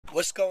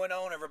What's going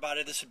on,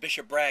 everybody? This is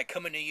Bishop Brad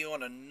coming to you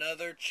on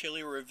another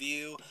chili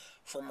review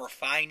from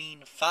Refining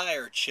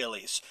Fire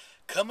Chilies.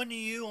 Coming to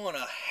you on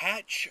a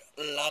Hatch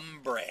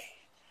Lumbre.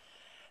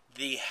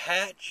 The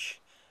Hatch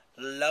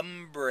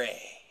Lumbre.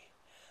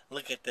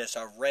 Look at this,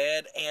 a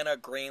red and a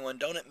green one.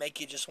 Don't it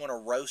make you just want to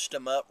roast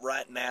them up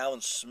right now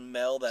and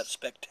smell that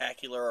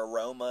spectacular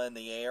aroma in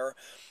the air?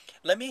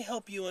 Let me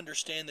help you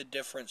understand the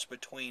difference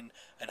between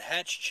a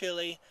Hatch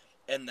chili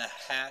and the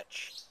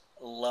Hatch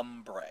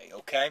Lumbre,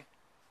 okay?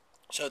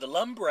 So the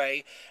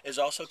Lumbre is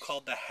also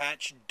called the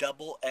Hatch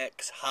Double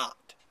X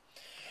Hot.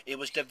 It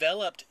was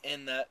developed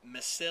in the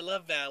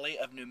Mesilla Valley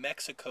of New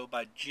Mexico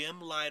by Jim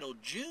Lytle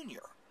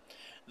Jr.,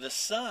 the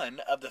son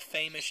of the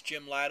famous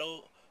Jim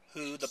Lytle,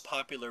 who the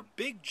popular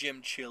Big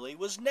Jim chili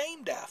was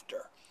named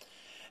after.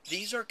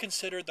 These are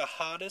considered the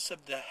hottest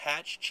of the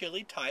Hatch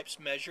chili types,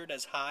 measured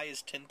as high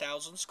as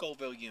 10,000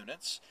 Scoville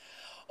units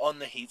on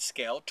the heat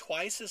scale,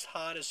 twice as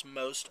hot as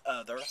most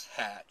other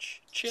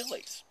Hatch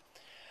chilies.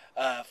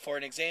 For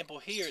an example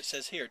here, it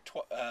says here,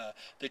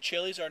 the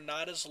chilies are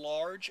not as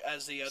large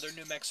as the other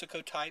New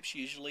Mexico types,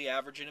 usually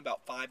averaging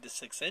about 5 to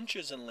 6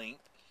 inches in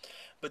length,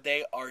 but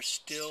they are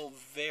still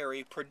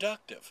very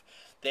productive.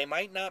 They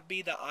might not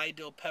be the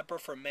ideal pepper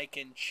for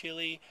making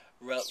chili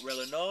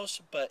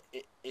rellenos, but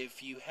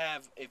if you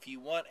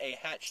want a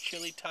Hatch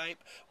chili type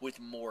with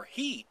more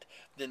heat,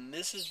 then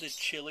this is the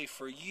chili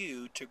for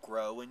you to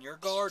grow in your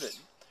garden.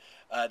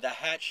 The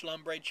Hatch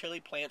Lumbre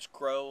chili plants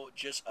grow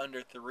just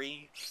under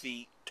 3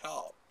 feet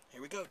tall.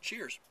 Here we go.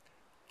 Cheers.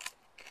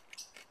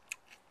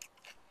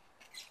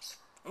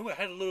 Ooh, I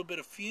had a little bit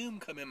of fume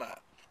come in my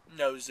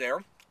nose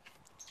there.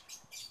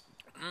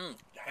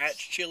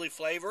 Hatch chili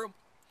flavor.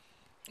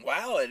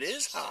 Wow, it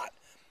is hot.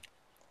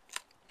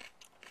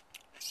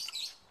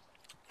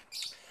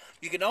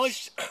 You can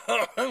always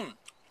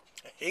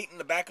heat in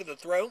the back of the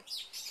throat.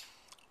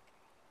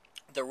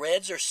 The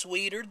reds are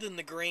sweeter than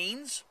the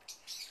greens.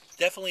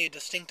 Definitely a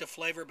distinctive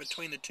flavor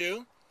between the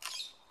two.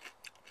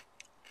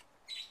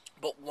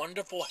 But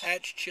wonderful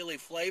Hatch chili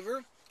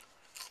flavor.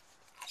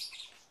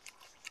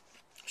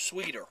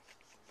 Sweeter.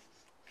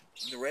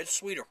 The red's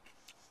sweeter.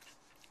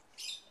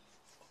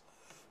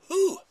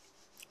 Ooh,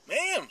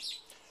 man.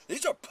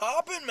 These are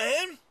popping,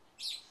 man.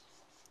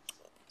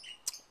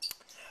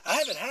 I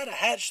haven't had a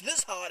Hatch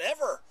this hot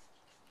ever.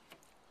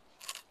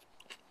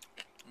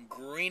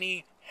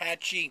 Greeny,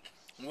 hatchy,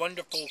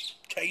 wonderful,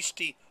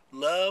 tasty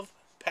love.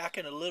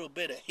 Packing a little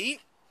bit of heat.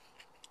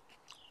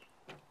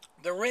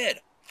 The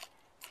red.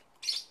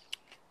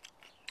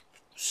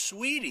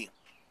 Sweetie.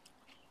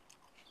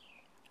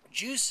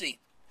 Juicy.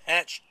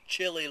 Hatch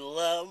chili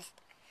love.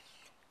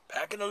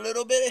 Packing a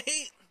little bit of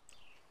heat.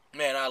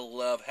 Man, I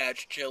love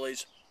Hatch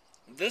chilies.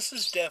 This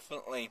is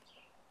definitely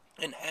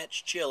an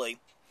Hatch chili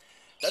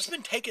that's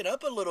been taken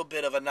up a little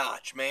bit of a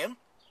notch, man.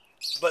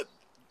 But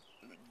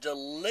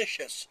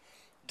delicious.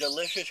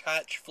 Delicious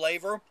Hatch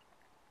flavor.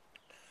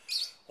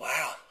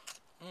 Wow.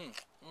 Man.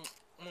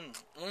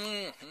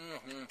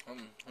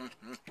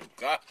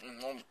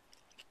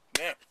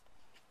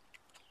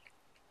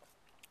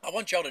 I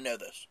want y'all to know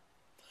this.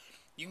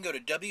 You can go to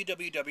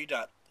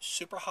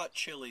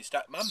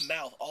www.superhotchilies.com. My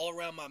mouth, all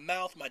around my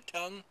mouth, my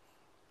tongue,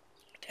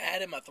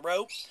 tad in my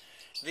throat.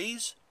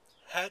 These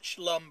Hatch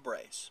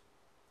Lumbres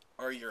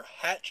are your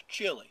Hatch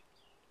chili,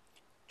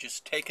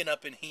 just taken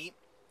up in heat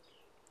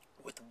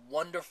with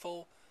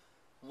wonderful,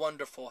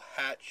 wonderful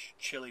Hatch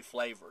chili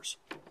flavors.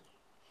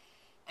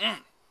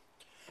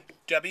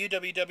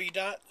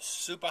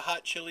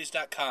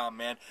 www.superhotchilies.com,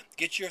 man.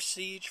 Get your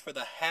siege for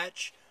the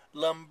Hatch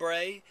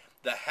Lumbre,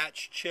 the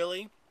Hatch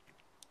chili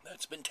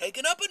that's been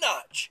taken up a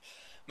notch.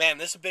 Man,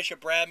 this is Bishop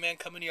Brad, man,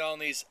 coming to y'all on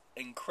these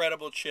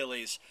incredible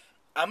chilies.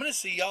 I'm going to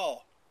see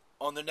y'all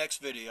on the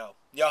next video.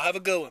 Y'all have a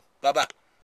good one. Bye-bye.